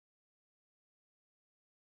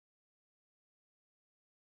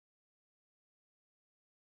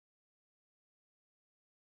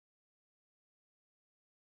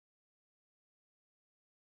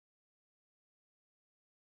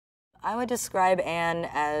I would describe Anne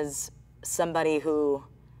as somebody who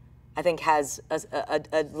I think has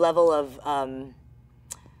a level of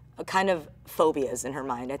a kind of phobias in her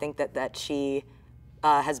mind. I think that she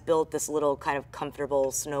has built this little kind of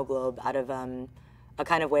comfortable snow globe out of a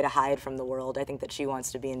kind of way to hide from the world. I think that she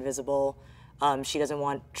wants to be invisible. She doesn't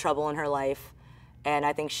want trouble in her life. And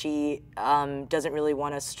I think she doesn't really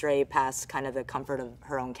want to stray past kind of the comfort of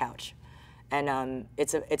her own couch. And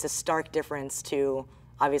it's a stark difference to,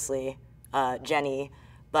 obviously, Jenny,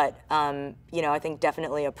 but you know, I think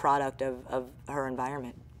definitely a product of her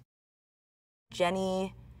environment.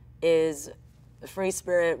 Jenny is a free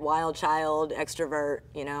spirit, wild child, extrovert,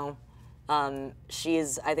 you know.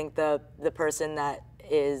 She's, I think, the person that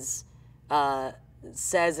is,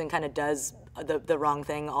 says and kind of does the wrong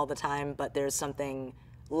thing all the time, but there's something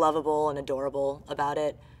lovable and adorable about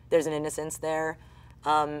it. There's an innocence there.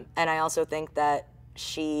 And I also think that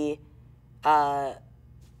she,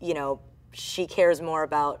 you know, she cares more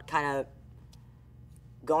about kind of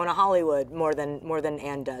going to Hollywood more than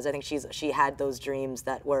Anne does. I think she had those dreams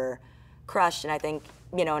that were crushed, and I think,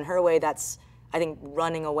 you know, in her way, that's, I think,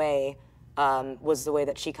 running away was the way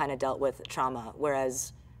that she kind of dealt with trauma,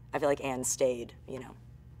 whereas I feel like Anne stayed, you know.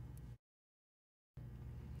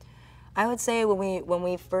 I would say when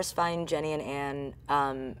we first find Jenny and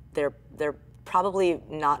Anne, they're probably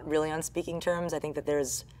not really on speaking terms. I think that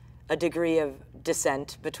there's a degree of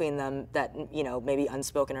dissent between them that, you know, maybe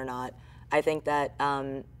unspoken or not. I think that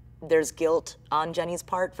there's guilt on Jenny's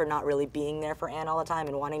part for not really being there for Anne all the time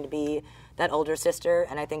and wanting to be that older sister,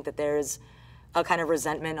 and I think that there's a kind of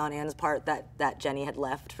resentment on Anne's part that Jenny had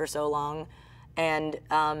left for so long. And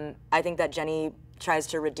I think that Jenny tries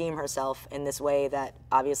to redeem herself in this way that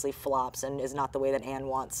obviously flops and is not the way that Anne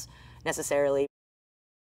wants necessarily.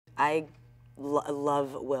 I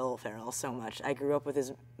love Will Ferrell so much. I grew up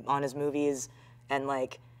with on his movies, and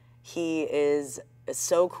like, he is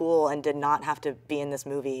so cool and did not have to be in this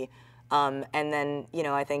movie. And then, you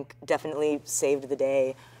know, I think definitely saved the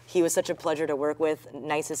day. He was such a pleasure to work with,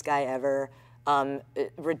 nicest guy ever,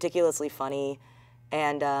 ridiculously funny.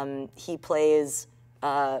 And he plays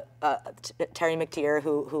Terry McTeer,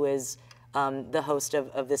 who is the host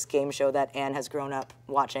of this game show that Anne has grown up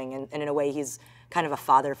watching. And in a way, he's kind of a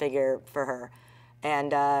father figure for her.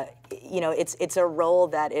 And, you know, it's a role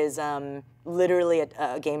that is literally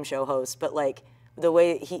a game show host, but like the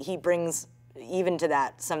way he brings even to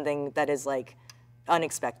that something that is like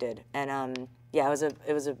unexpected. And yeah,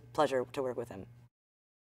 it was a pleasure to work with him.